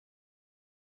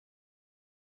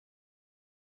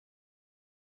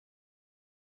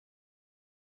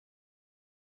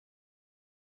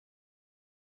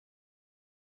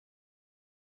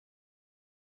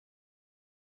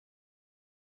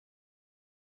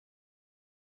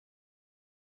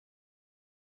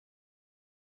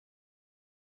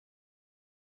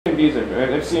These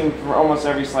are, I've seen from almost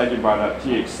every slide you brought up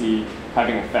THC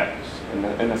having effects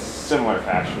in a similar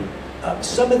fashion.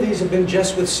 Some of these have been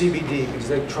just with CBD because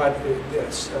they've tried,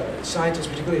 scientists,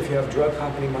 particularly if you have drug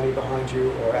company money behind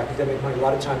you or academic money, a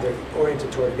lot of time they're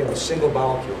oriented toward, again, a single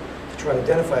molecule to try to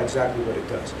identify exactly what it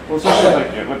does. Well, especially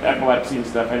like with epilepsy and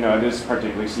stuff, I know it is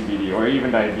particularly CBD or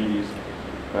even diabetes,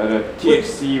 but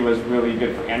THC was really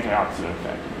good for antioxidant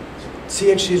effect.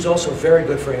 THC is also very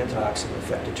good for antioxidant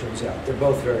effect, it turns out. They're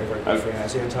both very, very good for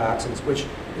antioxidants, which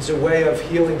is a way of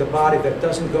healing the body that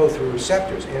doesn't go through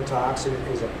receptors. Antioxidant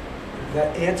is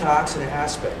that antioxidant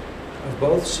aspect of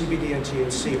both CBD and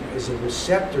THC is a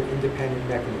receptor-independent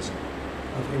mechanism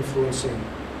of influencing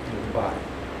the body.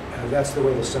 That's the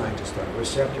way the scientists are,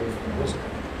 receptor-independent.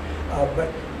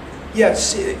 But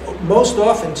yes, most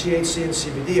often THC and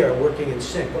CBD are working in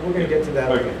sync, but we're going to get to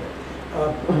that later.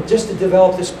 Just to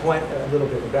develop this point a little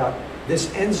bit about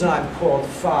this enzyme called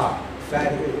FA.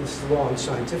 It's the long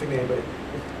scientific name, but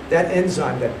that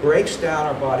enzyme that breaks down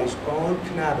our body's own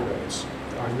cannabinoids,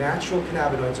 our natural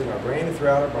cannabinoids in our brain and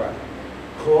throughout our body,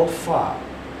 called FA.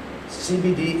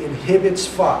 CBD inhibits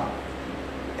FA.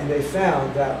 And they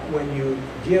found that when you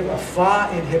give a FA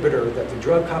inhibitor that the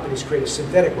drug companies create a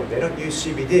synthetic one, they don't use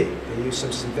CBD, they use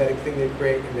some synthetic thing they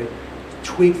create and they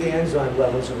tweak the enzyme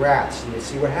levels of rats. And you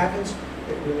see what happens?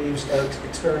 It relieves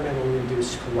experimentally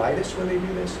induced colitis when they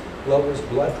do this, lowers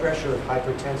blood pressure of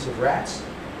hypertensive rats,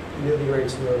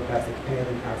 ameliorates neuropathic pain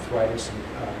and arthritis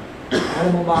in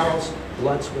animal models,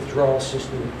 blunts withdrawal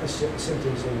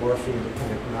symptoms in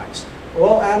morphine-dependent mice.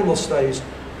 All animal studies,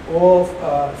 all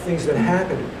things that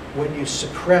happen when you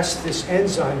suppress this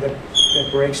enzyme that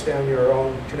breaks down your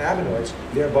own cannabinoids,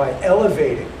 thereby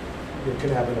elevating your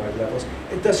cannabinoid levels.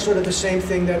 It does sort of the same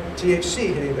thing that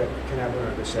THC hitting the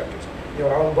cannabinoid receptors. You know,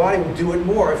 our own body will do it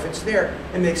more if it's there.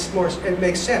 It makes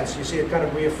sense. You see, it kind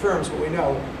of reaffirms what we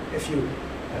know. If you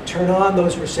turn on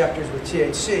those receptors with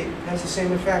THC, it has the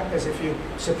same effect as if you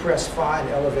suppress FA and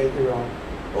elevate your own.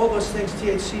 All those things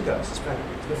THC does. It's been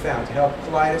found to help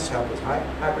colitis, help with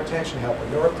hypertension, help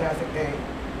with neuropathic pain,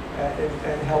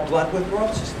 and help blunt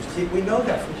withdrawal systems. We know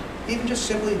that from even just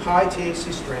simply high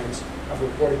THC strains are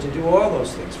reported to do all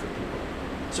those things for people.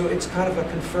 So it's kind of a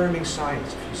confirming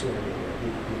science, if you see what I mean.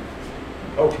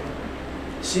 Okay.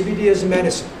 CBD as a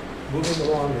medicine. Moving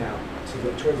along now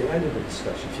toward the end of the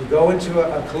discussion. If you go into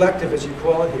a collective, as you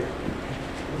call it here,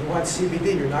 and you want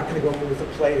CBD, you're not going to go in with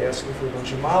a plate asking for a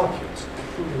bunch of molecules.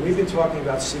 And we've been talking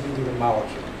about CBD the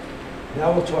molecule.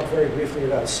 Now we'll talk very briefly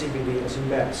about CBD as a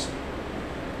medicine.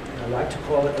 And I like to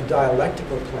call it a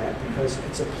dialectical plant because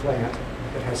it's a plant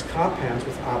that has compounds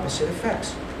with opposite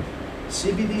effects.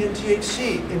 CBD and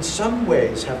THC in some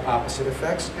ways have opposite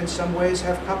effects, and some ways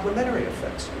have complementary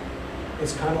effects.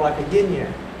 It's kind of like a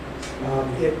yin-yang.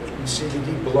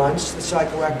 CBD blunts the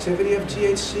psychoactivity of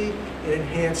THC. It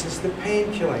enhances the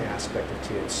pain-killing aspect of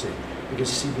THC because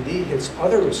CBD hits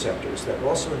other receptors that are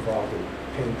also involved in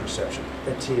pain perception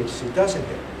that THC doesn't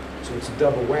hit. So it's a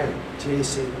double whammy.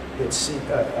 THC hits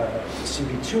the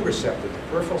CB2 receptor, the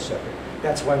peripheral receptor.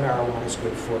 That's why marijuana is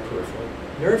good for peripheral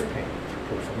nerve pain,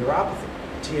 for peripheral neuropathy.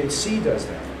 THC does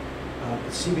that.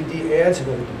 CBD adds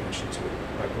another dimension to it,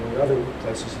 like in other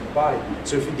places in the body.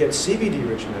 So if you get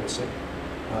CBD-rich medicine,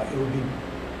 it will be,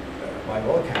 by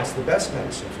all accounts, the best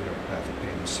medicine for neuropathic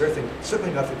pain. There's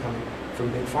certainly nothing coming from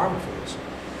big pharma for this.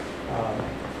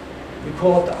 We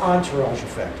call it the entourage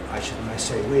effect. When I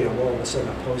say we, I'm all of a sudden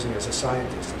I'm posing as a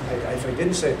scientist. If I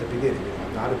didn't say at the beginning,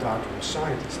 I'm not a doctor or a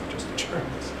scientist, I'm just a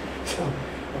journalist.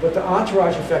 But the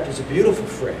entourage effect is a beautiful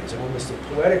phrase, almost a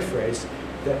poetic phrase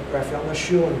that Raphael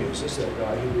Mashulin uses, that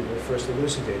guy who first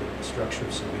elucidated the structure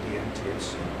of CBD and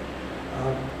THC.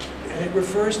 And it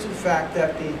refers to the fact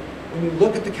that when you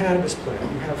look at the cannabis plant,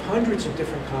 you have hundreds of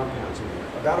different compounds in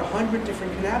there, about 100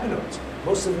 different cannabinoids.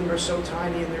 Most of them are so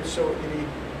tiny and they're so,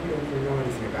 you don't even know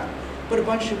anything about it. But a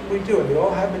bunch of them we do, and they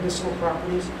all have medicinal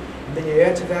properties. And then you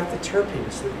add to that the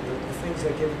terpenes, the things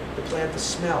that give the plant the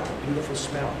smell, the beautiful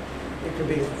smell. It could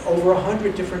be over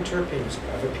 100 different terpenes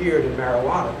have appeared in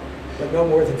marijuana, but no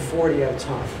more than 40 at a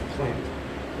time in the plant.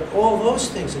 But all those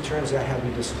things, it turns out, have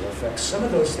medicinal effects. Some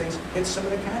of those things hit some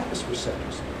of the cannabis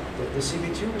receptors, the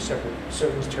CB2 receptor,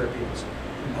 certain terpenes.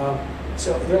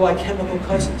 So they're like chemical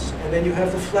cousins. And then you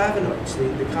have the flavonoids,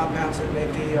 the compounds that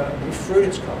make the fruit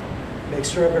it's called, make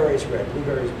strawberries red,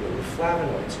 blueberries blue, the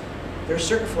flavonoids. There are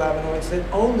certain flavonoids that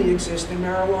only exist in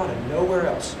marijuana, nowhere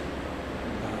else.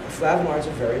 Flavonoids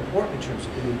are very important in terms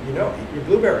of, you know, eat your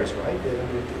blueberries, right?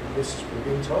 We're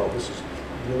being told this is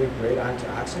really great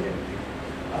antioxidant.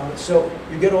 So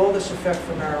you get all this effect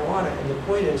from marijuana, and the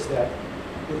point is that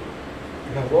you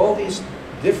have all these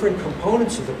different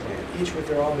components of the plant, each with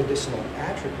their own medicinal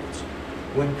attributes,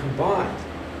 when combined,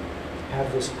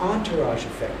 have this entourage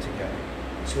effect together,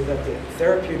 so that the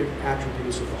therapeutic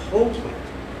attributes of the whole plant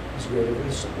is greater than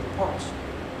the sum of the parts.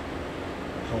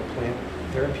 Whole plant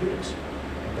therapeutics.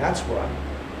 And that's why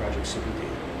Project CBD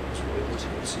is really the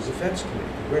THC's defense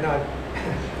committee. We're not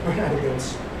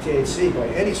against THC by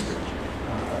any stretch,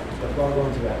 but I'll go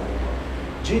into that a little more.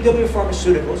 GW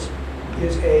Pharmaceuticals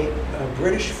is a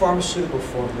British pharmaceutical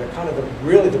firm. They're kind of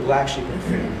really the black sheep of the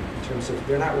family in terms of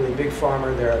they're not really a big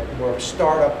pharma. They're more of a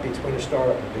startup between a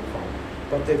startup and a big pharma.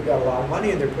 But they've got a lot of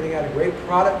money and they're putting out a great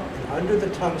product, an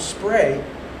under-the-tongue spray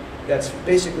that's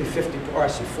basically 49%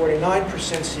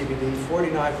 CBD,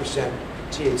 49%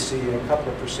 THC, and a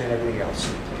couple of percent everything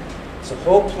else. It's a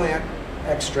whole plant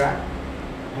extract.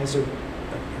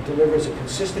 Delivers a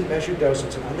consistent measured dose.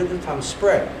 It's an under-the-tongue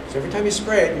spray. So every time you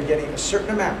spray it, you're getting a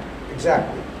certain amount,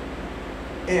 exactly.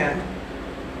 And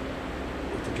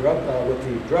what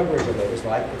the drug regulators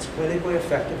like, it's clinically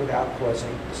effective without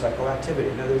causing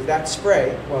psychoactivity. In other words, that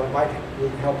spray, while it might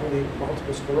help relieve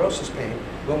multiple sclerosis pain,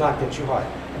 will not get you high.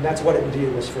 And that's what it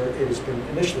indeed was for. It has been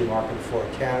initially marketed for.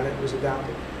 In Canada, it was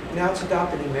adopted. Now it's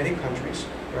adopted in many countries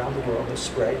around the world, this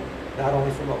spray, not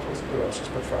only for multiple sclerosis,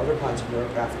 but for other kinds of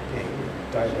neuropathic pain.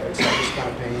 Diabetics have this kind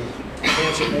of pain,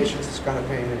 cancer patients, this kind of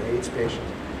pain, and AIDS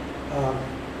patients.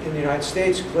 In the United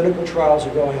States, clinical trials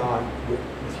are going on with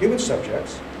human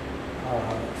subjects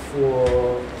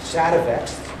for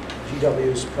Sativex,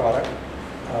 GW's product,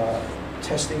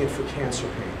 testing it for cancer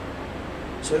pain.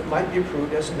 So it might be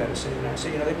approved as a medicine. And I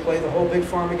say, they play the whole big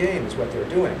pharma game is what they're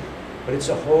doing. But it's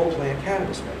a whole plant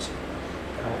cannabis medicine.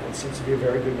 It seems to be a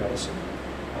very good medicine.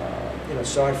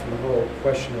 Aside from the whole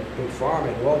question of big pharma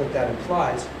and all that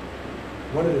implies,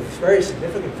 one of the very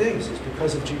significant things is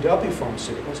because of GW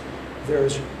Pharmaceuticals,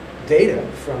 there's data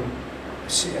from a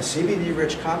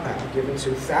CBD-rich compound given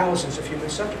to thousands of human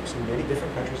subjects in many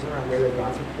different countries around where they've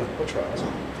gone through clinical trials to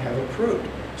have it approved.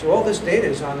 So all this data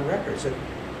is on the record.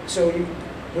 So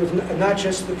there's not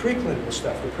just the preclinical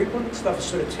stuff. The preclinical stuff is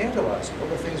sort of tantalizing. All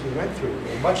the things we went through,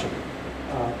 much of it.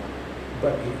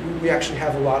 But we actually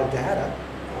have a lot of data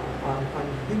on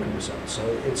human results. So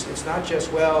it's not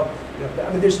just,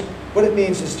 what it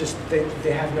means is just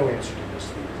they have no answer to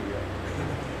this,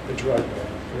 the drug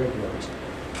regulators.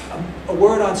 A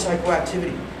word on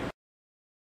psychoactivity.